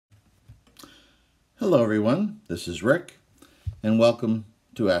Hello everyone, this is Rick, and welcome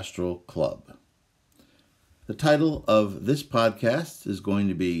to Astral Club. The title of this podcast is going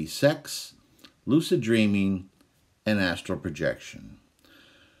to be Sex, Lucid Dreaming, and Astral Projection.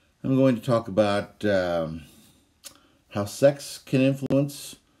 I'm going to talk about how sex can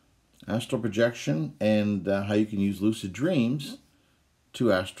influence astral projection and how you can use lucid dreams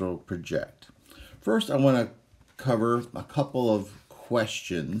to astral project. First, I want to cover a couple of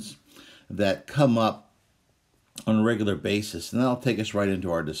questions that come up on a regular basis, and that'll take us right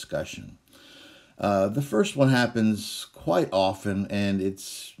into our discussion. The first one happens quite often, and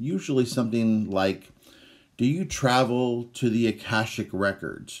it's usually something like, do you travel to the Akashic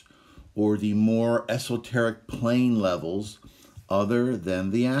Records or the more esoteric plane levels other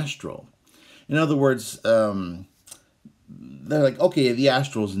than the astral? In other words, they're like, okay, the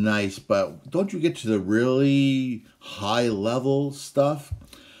astral is nice, but don't you get to the really high level stuff?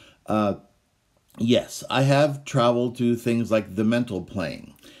 Yes, I have traveled to things like the mental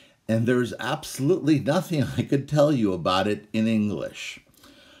plane, and there's absolutely nothing I could tell you about it in English.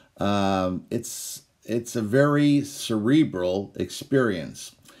 It's a very cerebral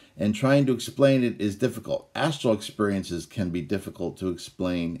experience, and trying to explain it is difficult. Astral experiences can be difficult to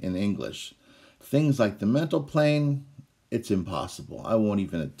explain in English. Things like the mental plane, it's impossible. I won't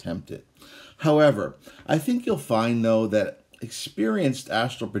even attempt it. However, I think you'll find, though, that experienced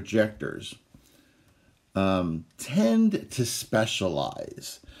astral projectors tend to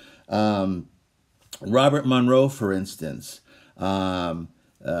specialize. Robert Monroe, for instance,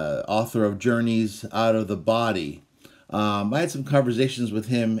 author of Journeys Out of the Body, I had some conversations with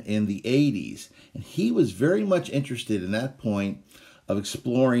him in the 80s, and he was very much interested in that point of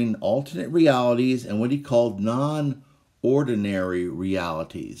exploring alternate realities and what he called non-ordinary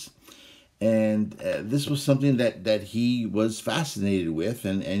realities. And this was something that he was fascinated with,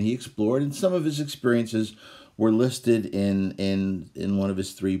 and he explored, and some of his experiences were listed in one of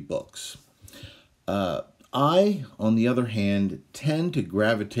his 3 books. I, on the other hand, tend to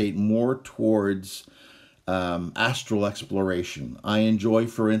gravitate more towards astral exploration. I enjoy,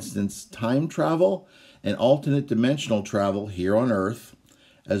 for instance, time travel and alternate dimensional travel here on Earth,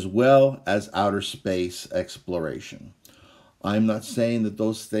 as well as outer space exploration. I'm not saying that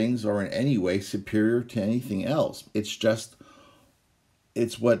those things are in any way superior to anything else. It's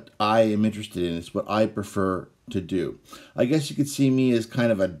what I am interested in. It's what I prefer to do. I guess you could see me as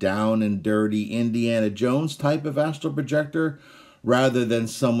kind of a down and dirty Indiana Jones type of astral projector, rather than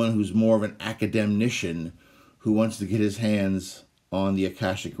someone who's more of an academician who wants to get his hands on the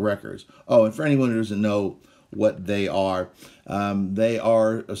Akashic Records. Oh, and for anyone who doesn't know what they are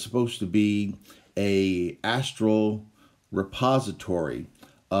supposed to be a astral repository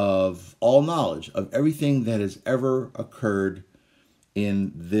of all knowledge of everything that has ever occurred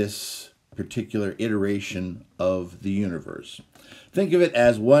in this particular iteration of the universe. Think of it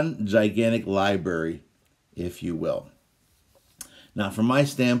as one gigantic library, if you will. Now, from my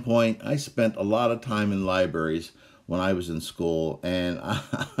standpoint, I spent a lot of time in libraries when I was in school, and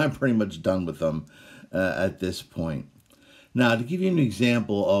I'm pretty much done with them at this point. Now, to give you an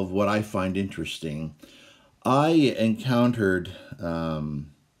example of what I find interesting, I encountered,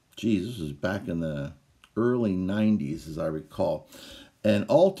 this was back in the early 90s, as I recall, an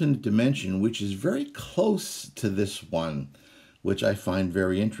alternate dimension which is very close to this one, which I find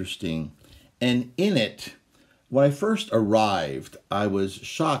very interesting. And in it, when I first arrived, I was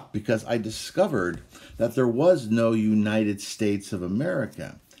shocked because I discovered that there was no United States of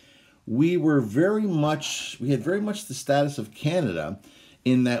America. We had very much the status of Canada,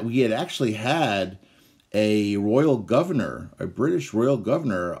 in that we had actually had a royal governor, a British royal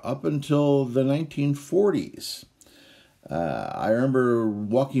governor, up until the 1940s. I remember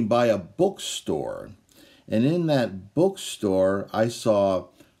walking by a bookstore, and in that bookstore I saw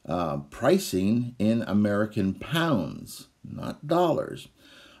pricing in American pounds, not dollars.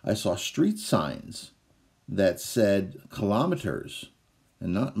 I saw street signs that said kilometers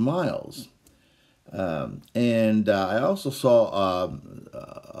and not miles. And I also saw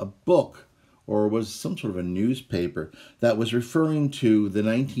a book, or was some sort of a newspaper, that was referring to the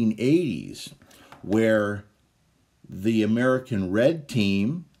 1980s, where the American Red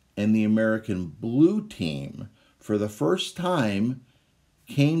Team and the American Blue Team, for the first time,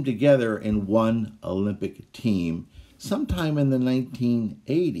 came together in one Olympic team sometime in the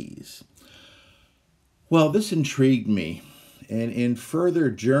 1980s. Well, this intrigued me, and in further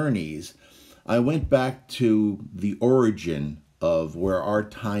journeys, I went back to the origin of where our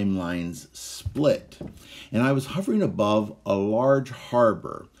timelines split. And I was hovering above a large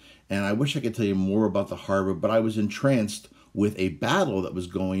harbor, and I wish I could tell you more about the harbor, but I was entranced with a battle that was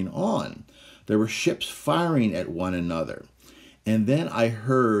going on. There were ships firing at one another. And then I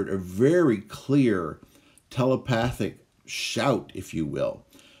heard a very clear telepathic shout, if you will,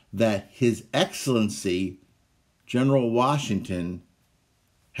 that His Excellency, General Washington,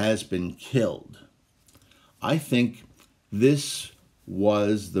 has been killed. I think this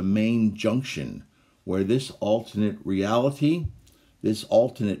was the main junction where this alternate reality, this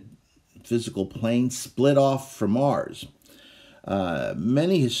alternate physical plane split off from ours.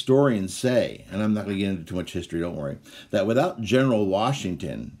 Many historians say, and I'm not going to get into too much history, don't worry, that without General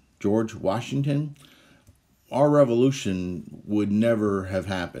Washington, George Washington, our revolution would never have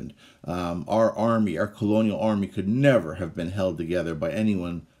happened. Our army, our colonial army, could never have been held together by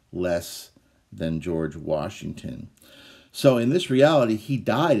anyone less than George Washington. So in this reality, he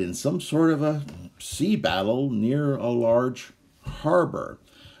died in some sort of a sea battle near a large harbor.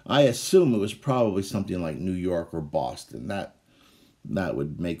 I assume it was probably something like New York or Boston. That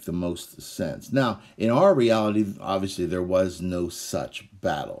would make the most sense. Now, in our reality, obviously there was no such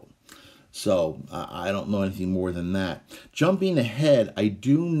battle. So I don't know anything more than that. Jumping ahead, I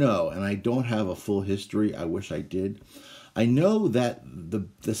do know, and I don't have a full history, I wish I did. I know that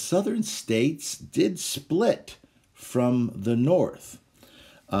the southern states did split from the north.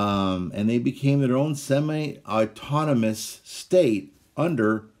 And they became their own semi-autonomous state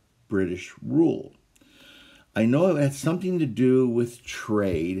under British rule. I know it had something to do with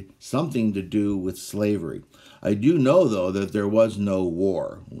trade, something to do with slavery. I do know, though, that there was no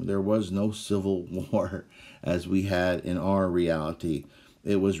war. There was no civil war as we had in our reality.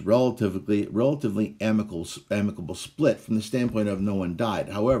 It was relatively amicable split from the standpoint of no one died.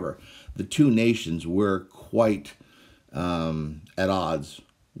 However, the two nations were quite at odds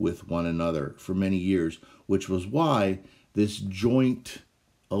with one another for many years, which was why this joint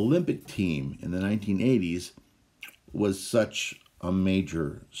Olympic team in the 1980s was such a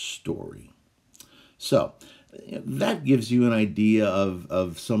major story. So that gives you an idea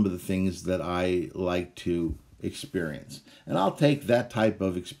of some of the things that I like to experience. And I'll take that type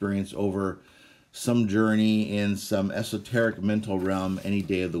of experience over some journey in some esoteric mental realm any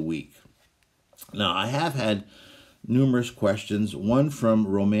day of the week. Now, I have had numerous questions, one from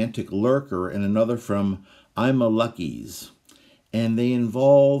Romantic Lurker and another from I'm a Luckies. And they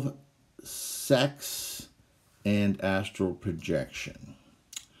involve sex and astral projection.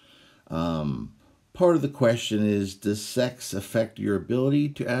 Part of the question is, does sex affect your ability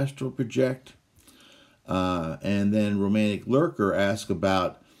to astral project? And then Romantic Lurker asks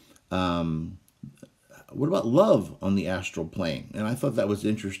about, what about love on the astral plane? And I thought that was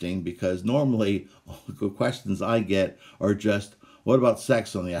interesting because normally all the questions I get are just, what about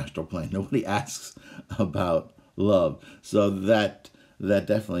sex on the astral plane? Nobody asks about love. So that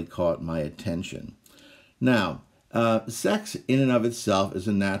definitely caught my attention. Now, sex in and of itself is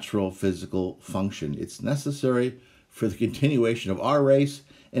a natural physical function. It's necessary for the continuation of our race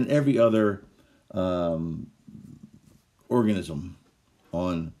and every other organism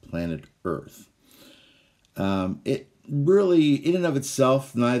on planet Earth. It really, in and of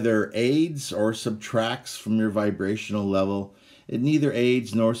itself, neither aids or subtracts from your vibrational level. It neither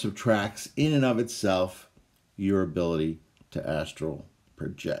aids nor subtracts in and of itself your ability to astral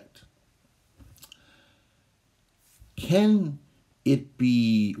project. Can it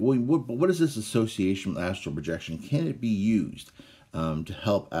be, what is this association with astral projection? Can it be used to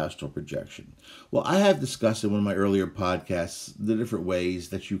help astral projection? Well, I have discussed in one of my earlier podcasts the different ways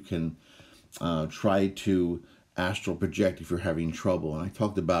that you can try to astral project if you're having trouble. And I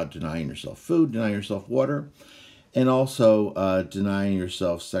talked about denying yourself food, denying yourself water, and also denying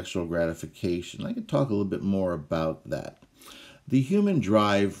yourself sexual gratification. I could talk a little bit more about that. The human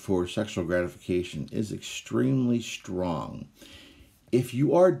drive for sexual gratification is extremely strong. If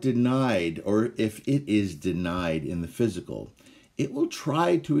you are denied, or if it is denied in the physical, it will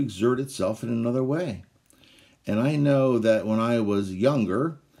try to exert itself in another way. And I know that when I was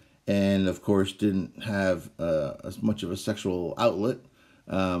younger, and of course didn't have as much of a sexual outlet,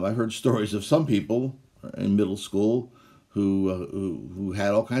 I've heard stories of some people in middle school who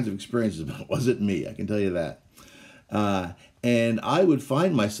had all kinds of experiences, but it wasn't me, I can tell you that. And I would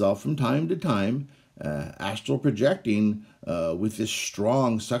find myself from time to time astral projecting with this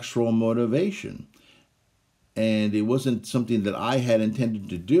strong sexual motivation. And it wasn't something that I had intended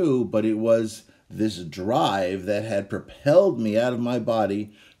to do, but it was this drive that had propelled me out of my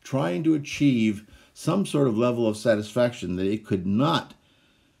body, trying to achieve some sort of level of satisfaction that it could not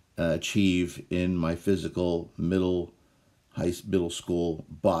achieve in my physical middle school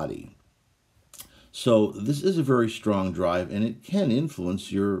body. So this is a very strong drive, and it can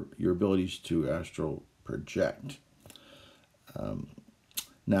influence your abilities to astral project.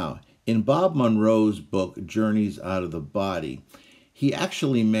 Now, In Bob Monroe's book, Journeys Out of the Body, he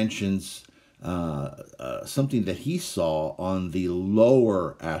actually mentions something that he saw on the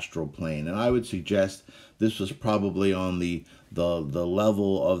lower astral plane. And I would suggest this was probably on the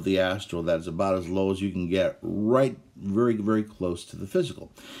level of the astral that's about as low as you can get, right very, very close to the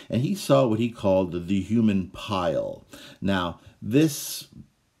physical. And he saw what he called the human pile. Now, this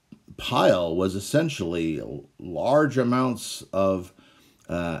pile was essentially large amounts of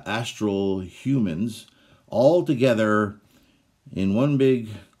astral humans all together in one big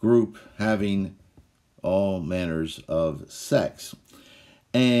group having all manners of sex.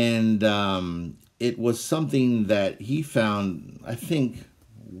 And it was something that he found, I think,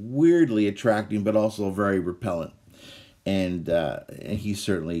 weirdly attracting, but also very repellent. And he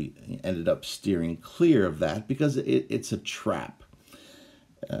certainly ended up steering clear of that because it's a trap.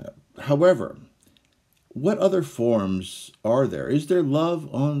 However, what other forms are there? Is there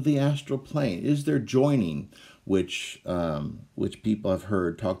love on the astral plane? Is there joining, which people have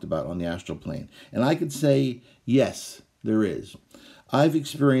heard talked about on the astral plane? And I could say, yes, there is. I've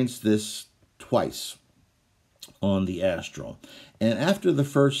experienced this twice on the astral. And after the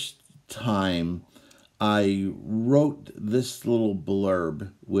first time, I wrote this little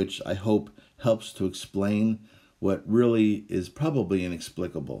blurb, which I hope helps to explain what really is probably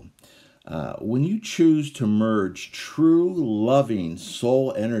inexplicable. When you choose to merge true, loving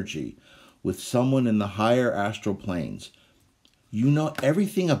soul energy with someone in the higher astral planes, you know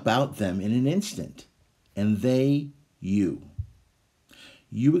everything about them in an instant, and they you.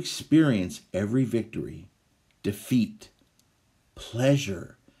 You experience every victory, defeat,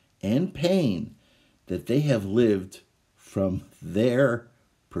 pleasure, and pain that they have lived from their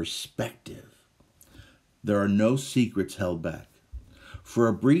perspective. There are no secrets held back. For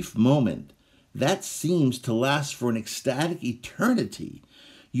a brief moment, that seems to last for an ecstatic eternity.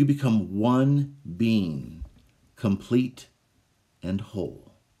 You become one being, complete and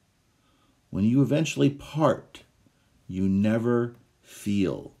whole. When you eventually part, you never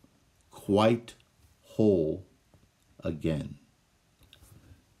feel quite whole again.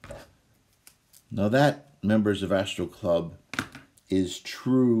 Now that, members of Astral Club, is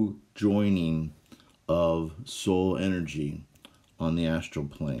true joining of soul energy on the astral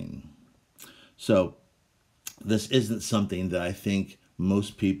plane. So this isn't something that I think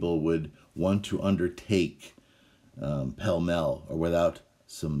most people would want to undertake pell-mell or without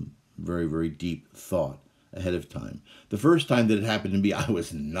some very, very deep thought ahead of time. The first time that it happened to me, I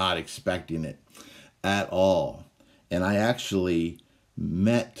was not expecting it at all. And I actually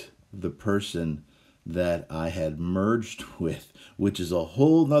met the person that I had merged with, which is a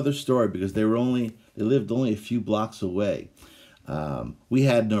whole nother story because they lived only a few blocks away. We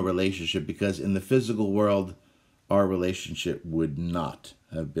had no relationship because in the physical world, our relationship would not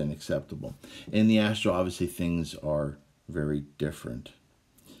have been acceptable. In the astral, obviously, things are very different.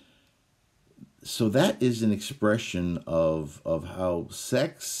 So that is an expression of how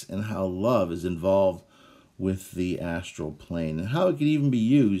sex and how love is involved with the astral plane and how it can even be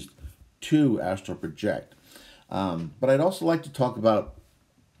used to astral project. But I'd also like to talk about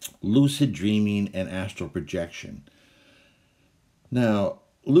lucid dreaming and astral projection. Now,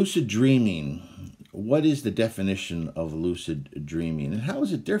 lucid dreaming, what is the definition of lucid dreaming and how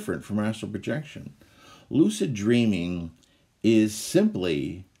is it different from astral projection? Lucid dreaming is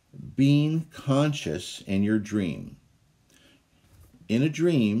simply being conscious in your dream. In a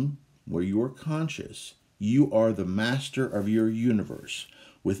dream where you are conscious, you are the master of your universe.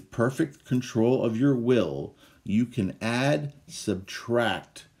 With perfect control of your will, you can add,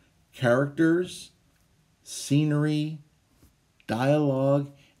 subtract characters, scenery,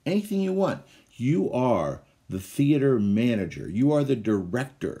 dialogue, anything you want. You are the theater manager. You are the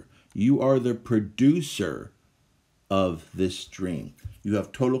director. You are the producer of this dream. You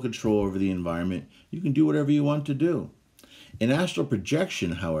have total control over the environment. You can do whatever you want to do. In astral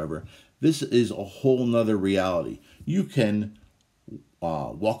projection, however, this is a whole nother reality. You can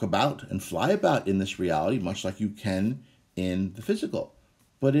walk about and fly about in this reality, much like you can in the physical.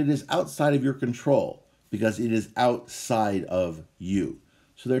 But it is outside of your control because it is outside of you.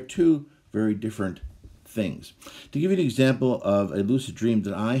 So they're two very different things. To give you an example of a lucid dream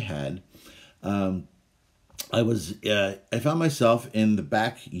that I had, I found myself in the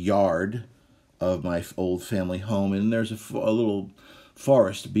backyard of my old family home, and there's a little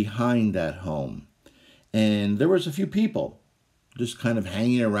forest behind that home. And there was a few people just kind of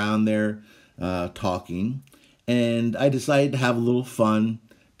hanging around there, talking. And I decided to have a little fun,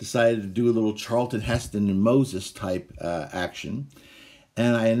 decided to do a little Charlton Heston and Moses type action.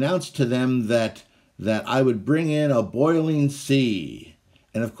 And I announced to them that I would bring in a boiling sea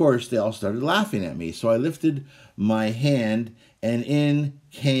And of course, they all started laughing at me. So I lifted my hand, and in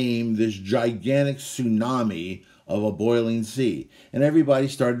came this gigantic tsunami of a boiling sea. And everybody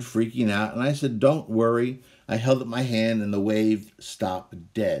started freaking out. And I said, don't worry. I held up my hand, and the wave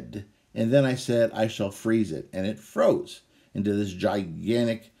stopped dead. And then I said, I shall freeze it. And it froze into this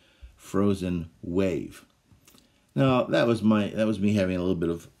gigantic frozen wave. Now, that was me having a little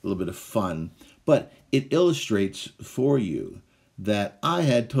bit of fun, but it illustrates for you that I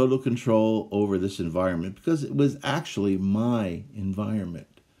had total control over this environment because it was actually my environment.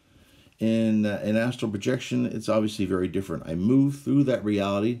 In astral projection, it's obviously very different. I move through that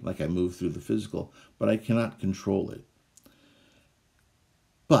reality like I move through the physical, but I cannot control it.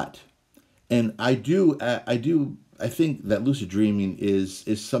 I think that lucid dreaming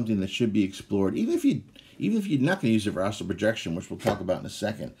is something that should be explored, even if you're not going to use it for astral projection, which we'll talk about in a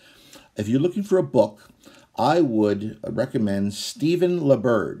second. If you're looking for a book, I would recommend Stephen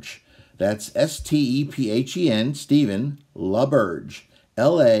LaBerge. That's Stephen, Stephen LaBerge,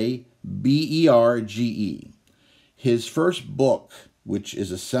 Laberge. His first book, which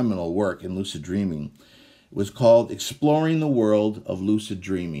is a seminal work in lucid dreaming, was called Exploring the World of Lucid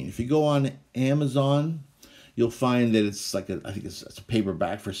Dreaming. If you go on Amazon, you'll find that it's I think it's a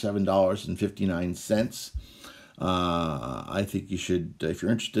paperback for $7.59. I think you should, if you're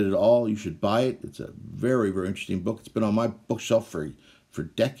interested at all, you should buy it. It's a very, very interesting book. It's been on my bookshelf for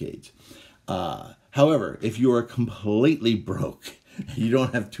decades. However, if you are completely broke, you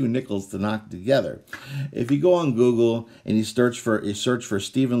don't have two nickels to knock together, if you go on Google and you search for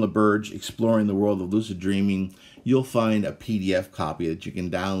Stephen LaBerge, Exploring the World of Lucid Dreaming, you'll find a PDF copy that you can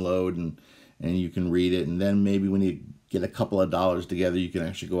download and you can read it. And then maybe when you get a couple of dollars together, you can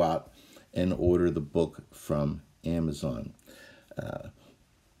actually go out and order the book from Amazon.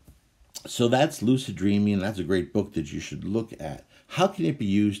 So that's lucid dreaming, and that's a great book that you should look at. How can it be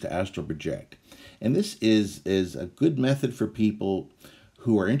used to astral project? And this is a good method for people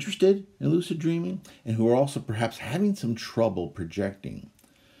who are interested in lucid dreaming and who are also perhaps having some trouble projecting.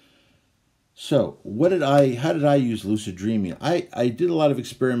 So how did I use lucid dreaming? I did a lot of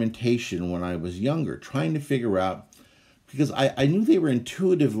experimentation when I was younger, trying to figure out, because I knew they were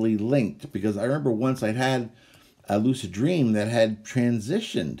intuitively linked, because I remember once I'd had a lucid dream that had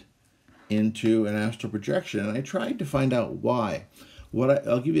transitioned into an astral projection, and I tried to find out why.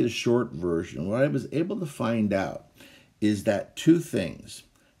 I'll give you the short version. What I was able to find out is that two things: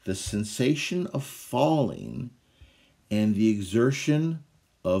 the sensation of falling and the exertion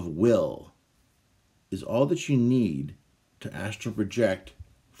of will is all that you need to astral project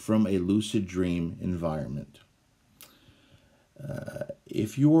from a lucid dream environment.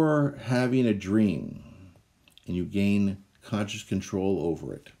 If you're having a dream and you gain conscious control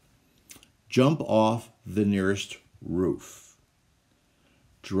over it, jump off the nearest roof.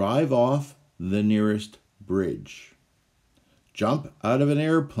 Drive off the nearest bridge. Jump out of an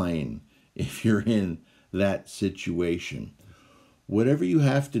airplane if you're in that situation. Whatever you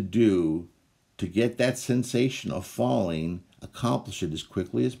have to do to get that sensation of falling, accomplish it as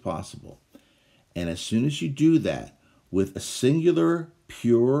quickly as possible. And as soon as you do that, with a singular,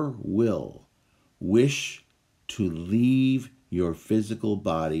 pure will, wish to leave your physical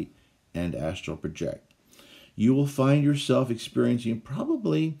body and astral project, you will find yourself experiencing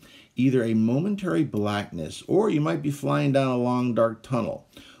probably either a momentary blackness, or you might be flying down a long, dark tunnel,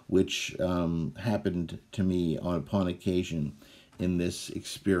 which happened to me upon occasion in this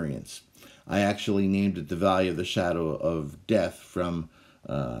experience. I actually named it the Valley of the Shadow of Death from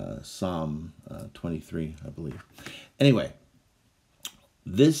Psalm 23, I believe. Anyway,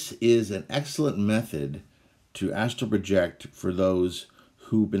 this is an excellent method to astral project for those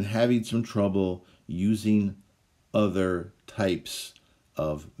who've been having some trouble using other types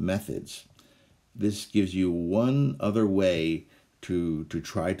of methods. This gives you one other way to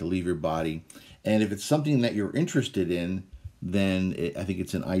try to leave your body. And if it's something that you're interested in, then I think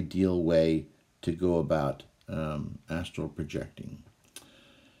it's an ideal way to go about astral projecting.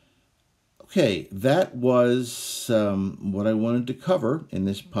 Okay, that was what I wanted to cover in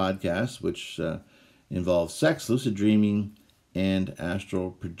this podcast, which involves sex, lucid dreaming, and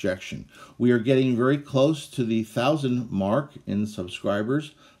astral projection. We are getting very close to the 1,000 mark in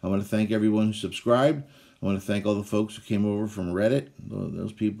subscribers. I want to thank everyone who subscribed. I want to thank all the folks who came over from Reddit.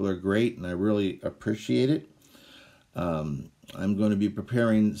 Those people are great, and I really appreciate it. I'm going to be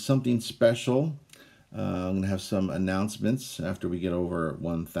preparing something special. I'm going to have some announcements after we get over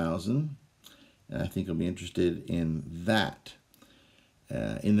 1,000. I think you'll be interested in that.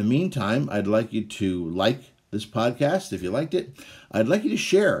 In the meantime, I'd like you to like this podcast if you liked it. I'd like you to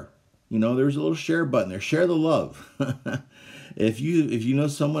share. There's a little share button there. Share the love. If you know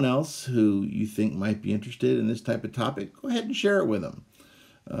someone else who you think might be interested in this type of topic, go ahead and share it with them.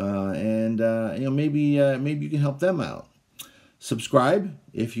 And maybe you can help them out. Subscribe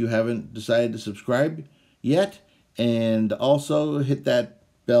if you haven't decided to subscribe yet, and also hit that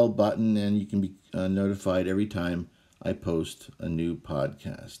bell button, and you can be notified every time I post a new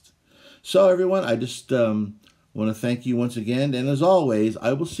podcast. So everyone, I just want to thank you once again, and as always,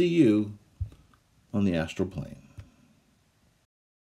 I will see you on the astral plane.